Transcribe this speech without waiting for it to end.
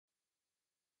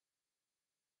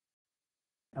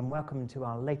And welcome to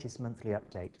our latest monthly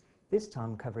update, this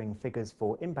time covering figures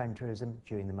for inbound tourism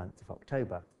during the month of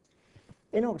October.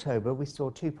 In October, we saw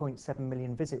 2.7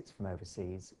 million visits from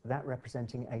overseas, that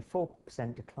representing a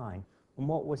 4% decline on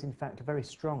what was in fact a very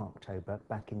strong October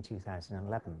back in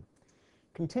 2011.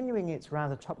 Continuing its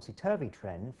rather topsy-turvy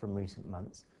trend from recent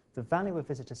months, the value of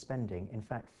visitor spending in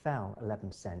fact fell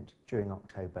 11% during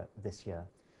October this year.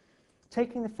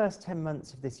 Taking the first 10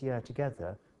 months of this year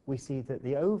together, we see that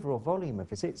the overall volume of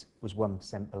visits was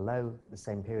 1% below the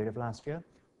same period of last year,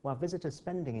 while visitor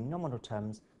spending in nominal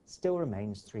terms still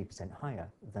remains 3% higher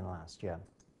than last year.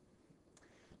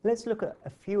 Let's look at a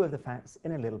few of the facts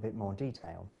in a little bit more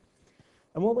detail.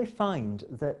 And what we find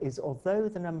that is, although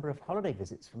the number of holiday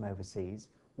visits from overseas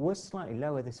was slightly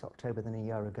lower this October than a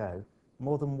year ago,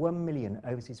 more than 1 million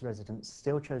overseas residents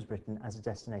still chose Britain as a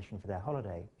destination for their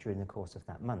holiday during the course of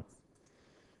that month.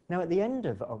 Now, at the end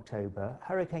of October,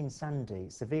 Hurricane Sandy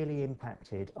severely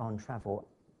impacted on travel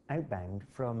outbound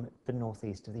from the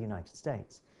northeast of the United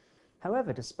States.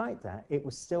 However, despite that, it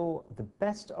was still the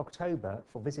best October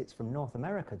for visits from North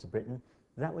America to Britain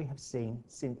that we have seen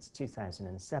since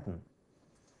 2007.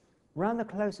 Rather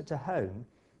closer to home,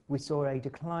 we saw a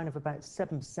decline of about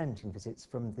 7% in visits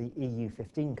from the EU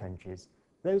 15 countries.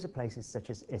 Those are places such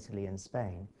as Italy and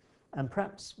Spain. And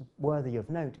perhaps worthy of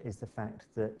note is the fact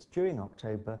that during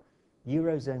October,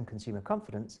 Eurozone consumer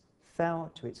confidence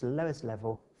fell to its lowest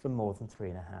level for more than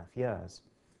 3.5 years.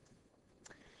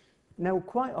 Now,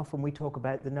 quite often we talk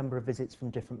about the number of visits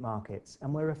from different markets,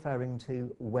 and we're referring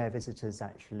to where visitors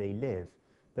actually live.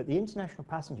 But the International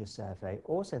Passenger Survey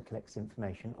also collects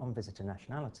information on visitor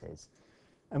nationalities.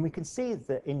 And we can see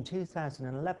that in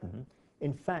 2011,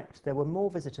 in fact, there were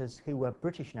more visitors who were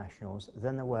British nationals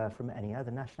than there were from any other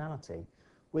nationality,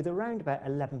 with around about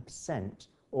 11%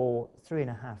 or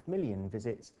 3.5 million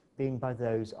visits being by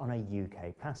those on a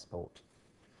UK passport,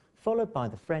 followed by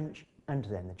the French and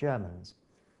then the Germans.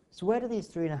 So where do these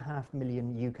 3.5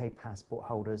 million UK passport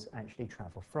holders actually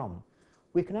travel from?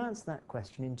 We can answer that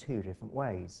question in two different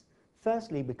ways.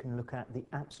 Firstly, we can look at the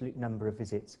absolute number of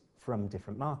visits from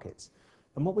different markets.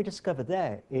 And what we discover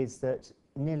there is that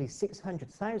nearly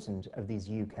 600,000 of these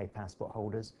UK passport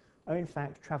holders are in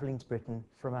fact travelling to Britain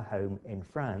from a home in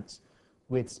France,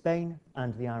 with Spain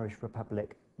and the Irish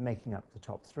Republic making up the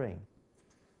top three.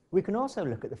 We can also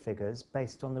look at the figures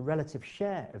based on the relative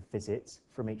share of visits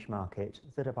from each market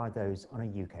that are by those on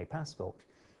a UK passport.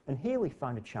 And here we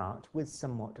find a chart with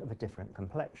somewhat of a different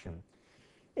complexion.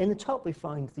 In the top we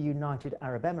find the United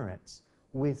Arab Emirates,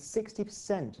 with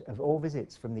 60% of all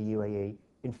visits from the UAE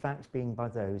in fact being by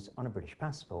those on a British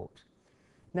passport.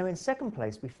 Now, in second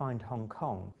place we find Hong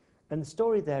Kong, and the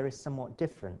story there is somewhat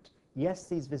different. Yes,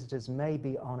 these visitors may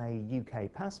be on a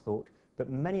UK passport, but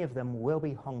many of them will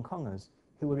be Hong Kongers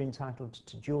who are entitled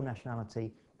to dual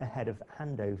nationality ahead of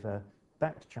handover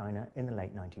back to China in the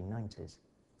late 1990s.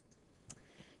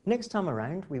 Next time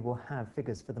around, we will have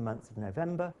figures for the month of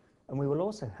November, and we will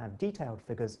also have detailed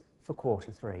figures for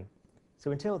quarter 3.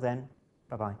 So until then,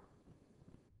 bye-bye.